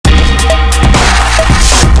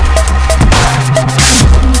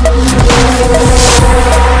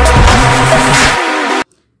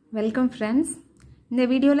Welcome friends. இந்த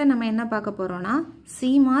வீடியோல நம்ம என்ன பார்க்க போறோம்னா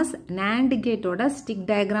CMOS NAND கேட்டோட ஸ்டிக்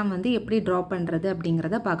டயகிராம் வந்து எப்படி டிரா பண்றது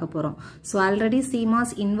அப்படிங்கறத பார்க்க போறோம். So already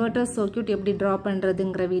CMOS inverter circuit எப்படி டிரா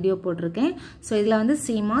பண்றதுங்கற வீடியோ போட்டுருக்கேன். சோ இதுல வந்து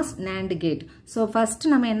CMOS NAND gate. So first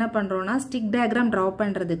நம்ம என்ன பண்றோம்னா ஸ்டிக் டயகிராம் டிரா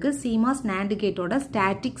பண்றதுக்கு CMOS NAND கேட்டோட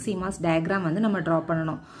static CMOS diagram வந்து நம்ம டிரா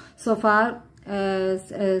பண்ணனும். சோ ஃபார்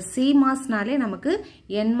CMOS நாலே நமக்கு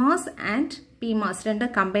NMOS and PMOS ரெண்டு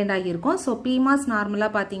கம்பைன்ட் ஆகி இருக்கும். சோ PMOS நார்மலா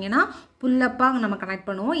பாத்தீங்கன்னா புல் அப்பா நம்ம கனெக்ட்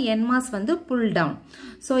பண்ணுவோம். NMOS வந்து புல் டவுன்.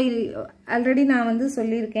 சோ ஆல்ரெடி நான் வந்து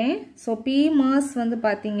சொல்லியிருக்கேன். சோ PMOS வந்து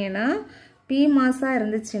பாத்தீங்கன்னா PMOS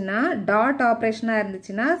இருந்துச்சுன்னா டாட் ஆபரேஷனா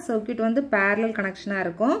இருந்துச்சுன்னா சர்க்யூட் வந்து parallel கனெக்ஷனா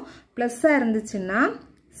இருக்கும். பிளஸ்ஸா இருந்துச்சுன்னா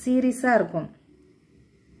சீரிஸா இருக்கும்.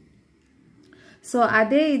 சோ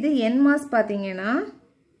அதே இது NMOS பாத்தீங்கன்னா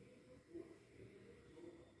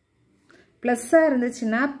பிளஸ்ஸா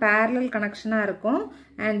இருந்துச்சுன்னா parallel கனெக்ஷனா இருக்கும்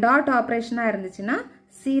and டாட் ஆபரேஷனா இருந்துச்சுன்னா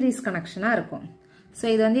சீரிஸ் கனெக்ஷனா இருக்கும். சோ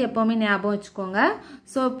இது வந்து எப்பவுமே ஞாபகம் வச்சுக்கோங்க.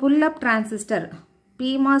 சோ புல் அப் டிரான்சிஸ்டர்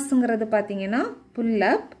PMOSங்கிறது பாத்தீங்கன்னா புல்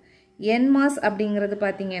அப், NMOS அப்படிங்கிறது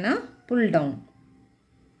பாத்தீங்கன்னா புல் டவுன்.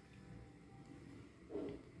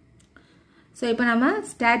 சோ இப்போ நம்ம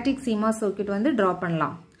ஸ்டாட்டிக் CMOS சர்க்யூட் வந்து டிரா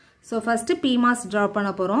பண்ணலாம். சோ ஃபர்ஸ்ட் PMOS டிரா பண்ண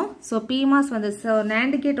போறோம். சோ PMOS வந்து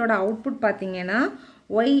NAND கேட்டோட அவுட்புட் பாத்தீங்கன்னா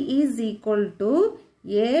y is equal to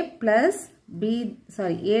a plus b,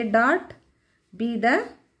 sorry, a dot b the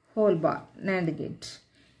whole bar NAND gate.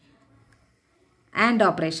 And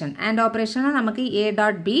operation நமக்கு a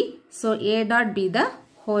dot b, so a dot b the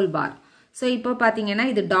whole bar. So இப்போ பாத்தீங்கன்னா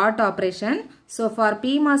இது dot operation. So for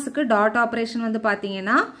PMOS க்கு dot operation வந்து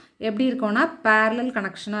பாத்தீங்கன்னா எப்படி இருக்கும்னா parallel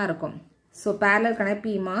கனெக்ஷனா இருக்கும். So parallel connect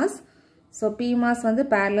PMOS. So PMOS வந்து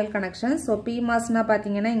parallel connection. So PMOS னா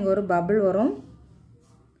பாத்தீங்கன்னா இங்க ஒரு bubble வரும்.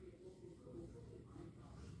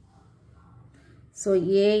 So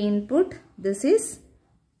A input, this is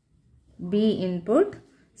B input.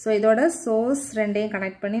 So இதோட source ரெண்டையும்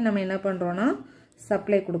connect பண்ணி நம்ம என்ன பண்றோம்னா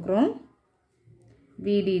supply கொடுக்கிறோம்.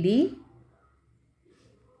 VDD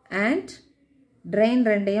and drain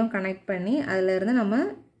ரெண்டையும் connect பண்ணி அதில இருந்து நம்ம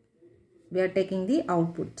we are taking the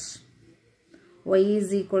output. Y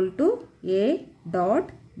is equal to A dot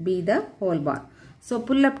B the whole bar. So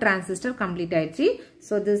pull up transistor complete ஆயிடுச்சு.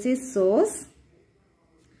 So this is source.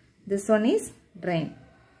 This one is drain.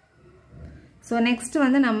 So next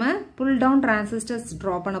வந்து நம்ம pull down transistors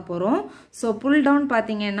draw பண்ண போறோம். So pull down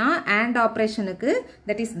பாத்தீங்கன்னா AND operationக்கு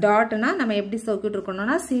that is dot னா நம்ம எப்படி circuit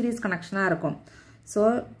இருக்கணும்னா series கனெக்ஷனா இருக்கும். So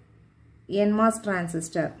NMOS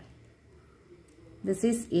transistor. This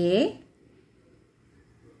is A.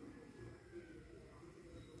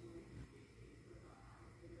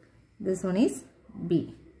 This one is B.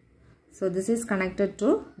 So this is connected to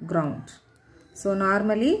ground. So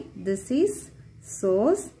normally this is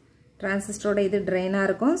source, transistor இது drain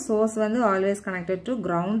இருக்கும். Source வந்து always connected to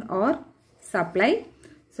ground or supply.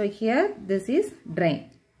 So here this is drain.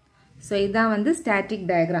 So இதான் வந்து static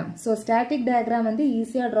diagram. So static diagram வந்து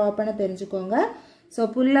ஈஸியா draw பண்ண தெரிஞ்சுக்கோங்க. So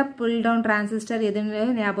pull up pull down transistor எதுன்னு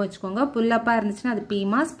ஞாபகம் வச்சுக்கோங்க. pull up இருந்துச்சுன்னா அது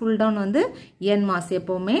PMOS, pull down வந்து NMOS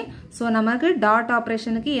எப்பவுமே. So நமக்கு டாட்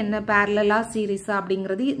ஆபரேஷனுக்கு என்ன parallel series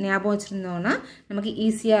அப்படிங்கிறது ஞாபகம் வச்சிருந்தோம்னா நமக்கு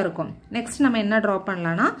ஈஸியா இருக்கும். நெக்ஸ்ட் நம்ம என்ன டிரா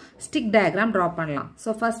பண்ணலாம்னா ஸ்டிக் டயகிராம் டிரா பண்ணலாம்.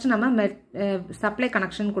 So first நம்ம சப்ளை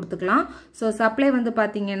கனெக்ஷன் கொடுத்துக்கலாம். So சப்ளை வந்து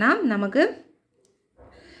பாத்தீங்கன்னா நமக்கு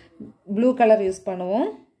ப்ளூ கலர் யூஸ் பண்ணுவோம்.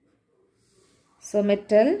 So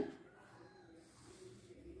metal.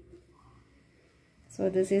 So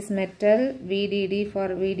this is metal, VDD for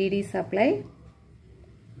VDD supply.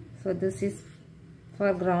 So this is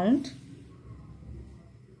for ground.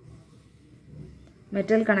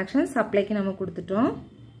 Metal connection supply க்கு நம்ம கொடுத்துட்டோம்.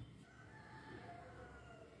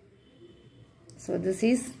 So this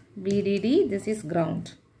is VDD, this is ground.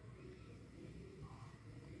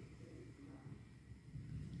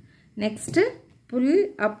 Next pull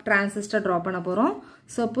up transistor draw பண்ண போறோம்.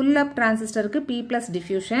 So pull up transistor க்கு P plus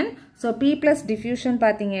diffusion. So P plus diffusion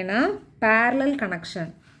பாத்தீங்கன்னா parallel connection.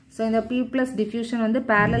 So இந்த P plus diffusion வந்து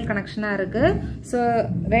parallel connectionா இருக்கு. So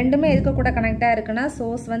ரெண்டுமே எதுக்கு கூட கனெக்ட் ஆயிருக்குன்னா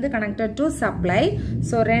source வந்து connected to supply.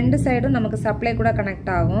 So ரெண்டு சைடும் நமக்கு supply கூட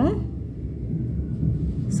கனெக்ட் ஆகும்.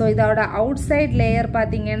 So இதோட outside layer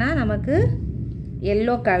பாத்தீங்கன்னா நமக்கு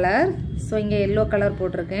yellow color. So இங்க yellow color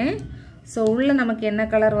போட்டிருக்கேன். So உள்ள நமக்கு என்ன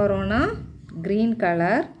கலர் வரும்னா green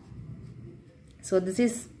color. So this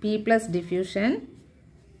is P plus diffusion.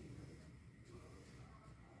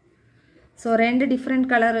 So ரெண்டு different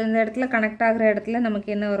color இந்த இடத்துல கனெக்ட் ஆகுற இடத்துல நமக்கு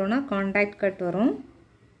என்ன வரும்னா contact cut வரும்.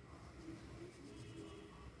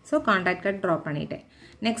 So contact cut draw பண்ணிட்டேன்.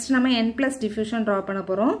 Next நம்ம N plus diffusion draw பண்ண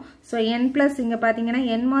போறோம். So N plus இங்க பாத்தீங்கன்னா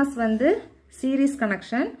NMOS வந்து series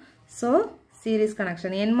connection. So series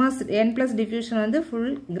connection. N plus diffusion வந்து full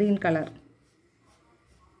green color.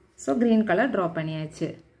 So green color draw பண்ணியாச்சு.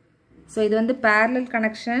 So இது வந்து parallel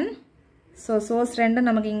connection. So source ரெண்டு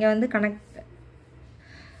நமக்கு இங்க வந்து connect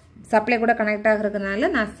supply கூட connect ஆகிறதுனால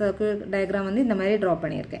நான் circuit diagram வந்து இந்த மாதிரி draw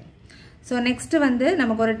பண்ணியிருக்கேன். So next வந்து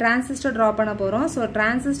நமக்கு ஒரு transistor draw பண்ண போறோம். So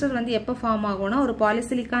transistor வந்து எப்போ form ஆகும்னா ஒரு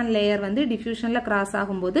polysilicon layer வந்து diffusionல cross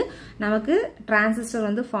ஆகும்போது நமக்கு transistor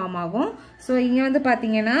வந்து form ஆகும். So இங்க வந்து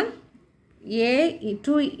பாத்தீங்கன்னா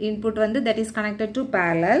two input வந்து that is connected to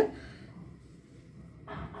parallel.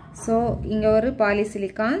 So இங்க ஒரு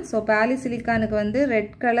polysilicon. So polysilicon-க்கு வந்து red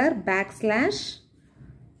color backslash.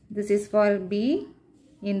 This is for B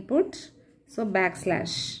input. So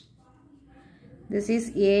backslash. This is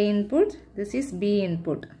A input. This is B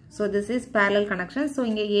input. So this is parallel connection. So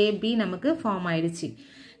இங்க A B நமக்கு form ஆயிடுச்சு.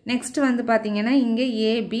 Next வந்து பாத்தீங்கன்னா இங்க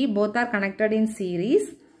A B both are connected in series.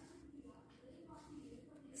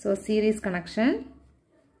 So series connection.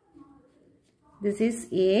 This is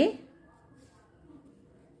A.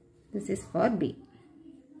 This is for B.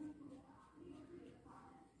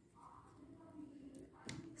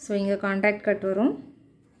 So இங்க contact cut வரும்.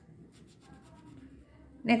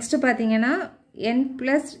 Next பாத்தீங்கன்னா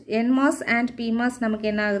NMOS and PMOS நமக்கு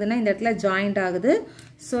என்ன ஆகுதுன்னா இந்த இடத்துல joint ஆகுது.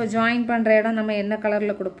 So join பண்ற இடம் நம்ம என்ன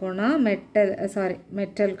கலர்ல கொடுப்போம்னா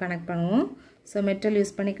metal connect பண்ணுவோம். So metal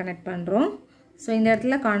யூஸ் பண்ணி connect பண்றோம். So இந்த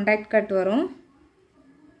இடத்துல contact cut வரும்.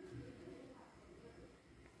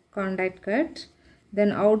 Contact cut. Then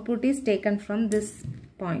output is taken from this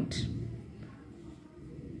point.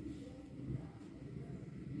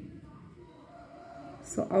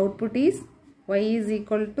 So output is y is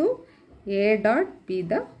equal to a dot b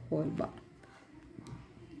the whole bar.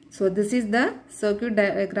 So this is the circuit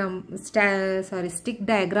diagram, stick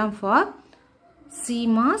diagram for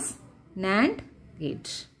CMOS NAND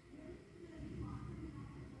gate.